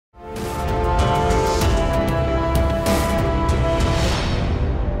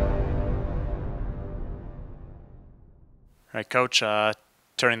Right, Coach,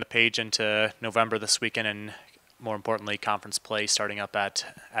 turning the page into November this weekend and more importantly, conference play starting up at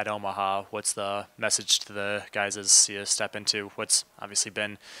Omaha. What's the message to the guys as you step into what's obviously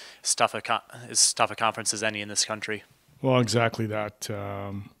been as tough a conference as any in this country? Well, exactly that.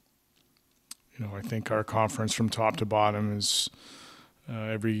 I think our conference from top to bottom is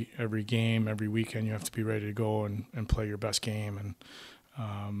every game, every weekend you have to be ready to go and play your best game. And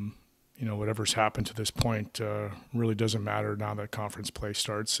whatever's happened to this point really doesn't matter now that conference play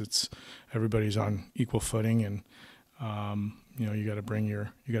starts. It's everybody's on equal footing, and you got to bring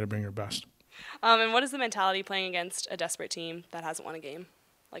your best. And what is the mentality playing against a desperate team that hasn't won a game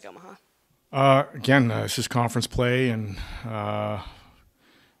like Omaha? Again, this is conference play, and I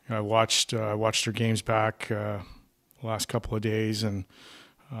watched their games back the last couple of days, and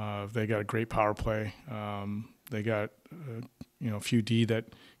they got a great power play. They got a few D that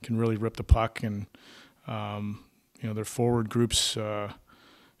can really rip the puck, and their forward groups.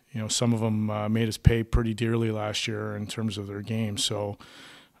 Some of them made us pay pretty dearly last year in terms of their game. So,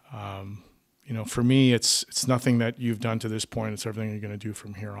 for me, it's nothing that you've done to this point. It's everything you're going to do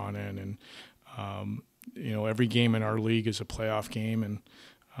from here on in. And every game in our league is a playoff game,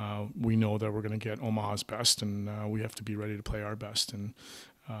 and we know that we're going to get Omaha's best, and we have to be ready to play our best. And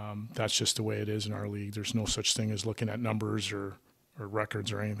that's just the way it is in our league. There's no such thing as looking at numbers or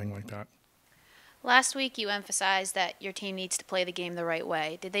records or anything like that. Last week you emphasized that your team needs to play the game the right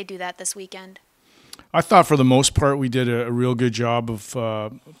way. Did they do that this weekend? I thought for the most part we did a real good job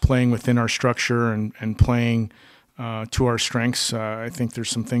of playing within our structure and playing to our strengths. I think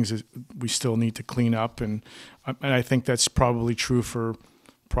there's some things that we still need to clean up, and I think that's probably true for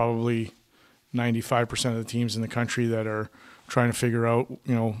probably 95% of the teams in the country that are trying to figure out,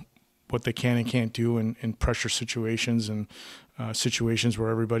 what they can and can't do in pressure situations and situations where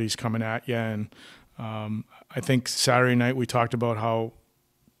everybody's coming at you. And I think Saturday night we talked about how,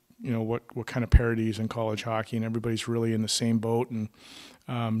 what kind of parity is in college hockey, and everybody's really in the same boat, and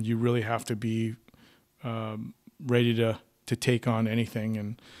you really have to be ready to take on anything,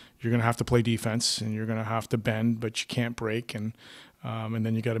 and you're going to have to play defense, and you're going to have to bend, but you can't break, and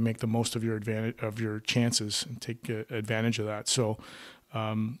then you got to make the most of your chances and take advantage of that. So,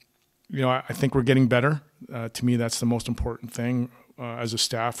 I think we're getting better. To me, that's the most important thing. As a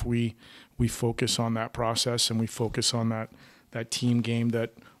staff, we focus on that process, and we focus on that team game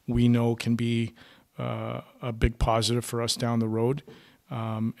that we know can be a big positive for us down the road.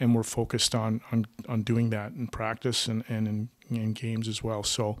 And we're focused on doing that in practice and in games as well.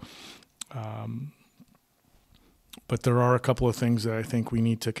 So, but there are a couple of things that I think we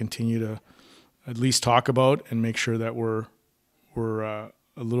need to continue to at least talk about and make sure that we're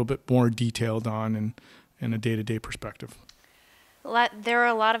a little bit more detailed on in a day-to-day perspective. There were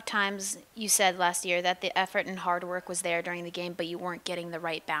a lot of times you said last year that the effort and hard work was there during the game, but you weren't getting the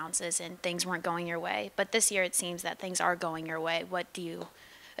right bounces and things weren't going your way. But this year it seems that things are going your way. What do you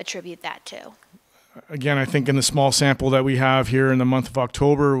attribute that to? Again, I think in the small sample that we have here in the month of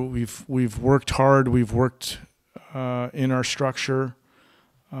October, we've worked hard. We've worked in our structure.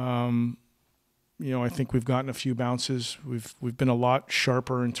 I think we've gotten a few bounces. We've been a lot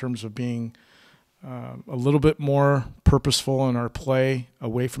sharper in terms of being a little bit more purposeful in our play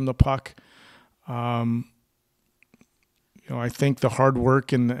away from the puck. I think the hard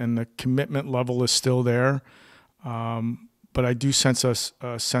work and the commitment level is still there, but I do sense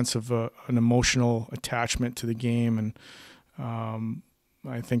a sense of an emotional attachment to the game, and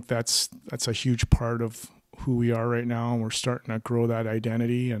I think that's a huge part of who we are right now, and we're starting to grow that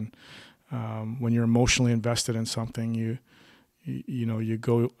identity. And when you're emotionally invested in something, you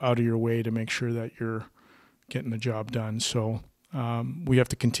go out of your way to make sure that you're getting the job done. So we have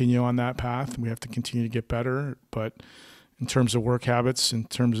to continue on that path. We have to continue to get better. But in terms of work habits, in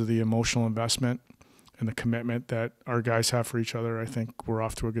terms of the emotional investment and the commitment that our guys have for each other, I think we're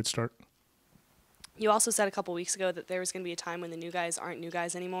off to a good start. You also said a couple weeks ago that there was going to be a time when the new guys aren't new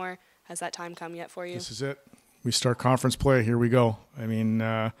guys anymore. Has that time come yet for you? This is it. We start conference play. Here we go. I mean,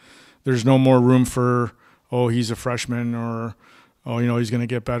 there's no more room for, he's a freshman, or, he's going to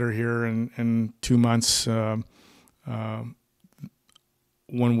get better here in 2 months. When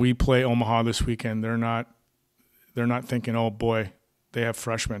we play Omaha this weekend, they're not thinking, oh boy, they have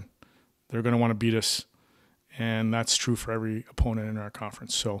freshmen. They're going to want to beat us, and that's true for every opponent in our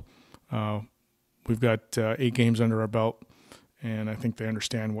conference. So we've got 8 games under our belt, and I think they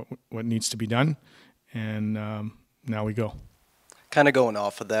understand what needs to be done, and now we go. Kind of going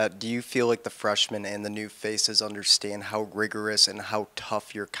off of that, do you feel like the freshmen and the new faces understand how rigorous and how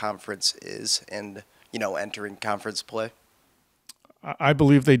tough your conference is and, entering conference play? I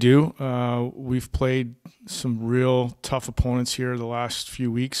believe they do. We've played some real tough opponents here the last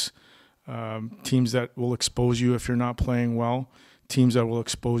few weeks. Teams that will expose you if you're not playing well. Teams that will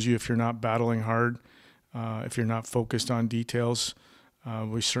expose you if you're not battling hard, if you're not focused on details.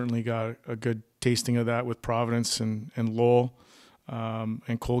 We certainly got a good tasting of that with Providence and Lowell.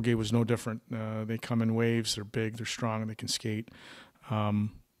 And Colgate was no different. They come in waves. They're big. They're strong. And they can skate.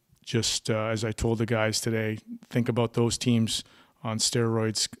 As I told the guys today, think about those teams on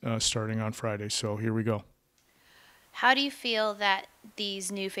steroids starting on Friday. So here we go. How do you feel that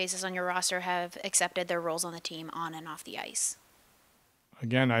these new faces on your roster have accepted their roles on the team on and off the ice?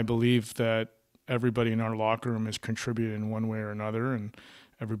 Again, I believe that everybody in our locker room has contributed in one way or another, and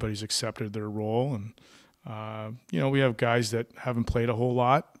everybody's accepted their role. And, we have guys that haven't played a whole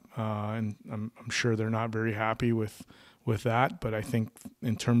lot, and I'm sure they're not very happy with that. But I think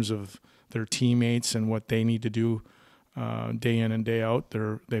in terms of their teammates and what they need to do day in and day out,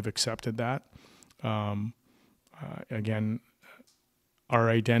 they've accepted that. Again, our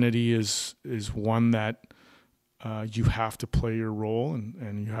identity is one that you have to play your role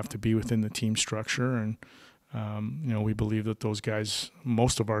and you have to be within the team structure. And, we believe that those guys,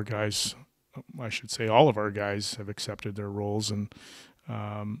 most of our guys, I should say all of our guys have accepted their roles. And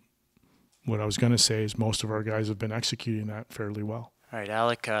what I was going to say is most of our guys have been executing that fairly well. All right,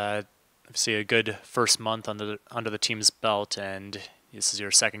 Alec, obviously a good first month under the team's belt, and this is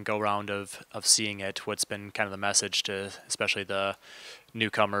your second go-round of seeing it. What's been kind of the message to especially the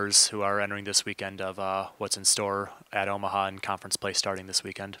newcomers who are entering this weekend of what's in store at Omaha and conference play starting this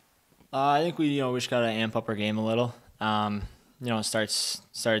weekend? I think we just got to amp up our game a little.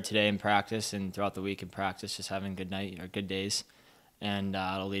 Started today in practice and throughout the week in practice, just having good days, and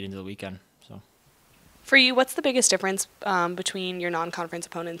it'll lead into the weekend. So, for you, what's the biggest difference between your non-conference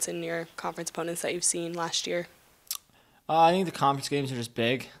opponents and your conference opponents that you've seen last year? I think the conference games are just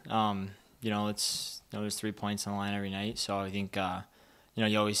big. There's 3 points on the line every night, so I think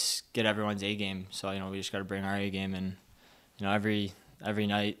you always get everyone's A game. So we just got to bring our A game, and every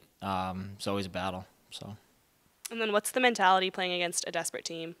night it's always a battle. So. And then what's the mentality playing against a desperate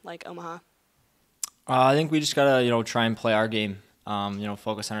team like Omaha? I think we just gotta try and play our game.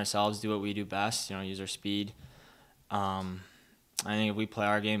 Focus on ourselves, do what we do best. Use our speed. I think if we play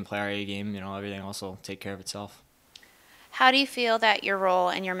our game, play our A game, everything else will take care of itself. How do you feel that your role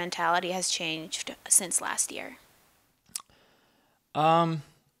and your mentality has changed since last year? I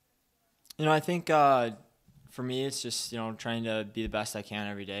think for me it's just trying to be the best I can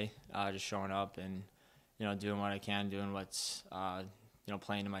every day, just showing up and doing what I can, doing what's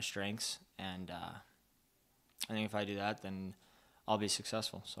playing to my strengths, and I think if I do that, then I'll be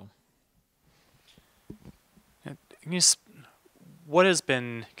successful. So. What has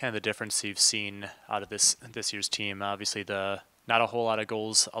been kind of the difference you've seen out of this year's team? Obviously, not a whole lot of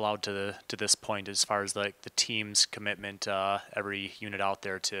goals allowed to this point, as far as the team's commitment, every unit out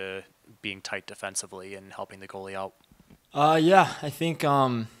there to being tight defensively and helping the goalie out. I think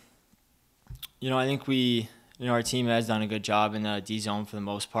I think we our team has done a good job in the D zone for the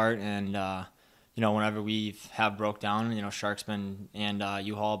most part, and whenever we have broke down, Sharksman and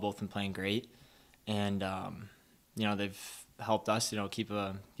U-Haul both been playing great, and they've helped us, get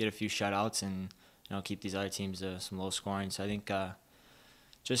a few shutouts and keep these other teams to some low scoring. So I think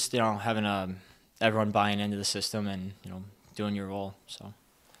just having everyone buying into the system and doing your role. So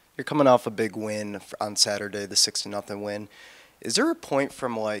You're coming off a big win on Saturday, the 6-0 win. Is there a point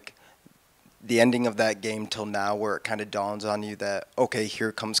from the ending of that game till now where it kind of dawns on you that, okay,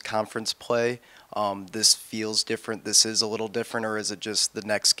 here comes conference play, this feels different, this is a little different, or is it just the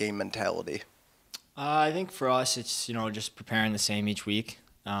next game mentality? I think for us, it's just preparing the same each week.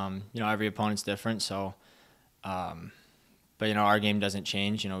 Every opponent's different, so but our game doesn't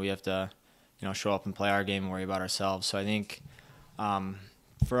change. We have to show up and play our game and worry about ourselves. So I think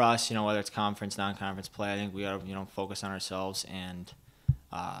for us, whether it's conference, non-conference play, I think we got to focus on ourselves and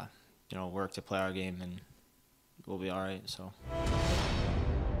work to play our game, and we'll be all right. So.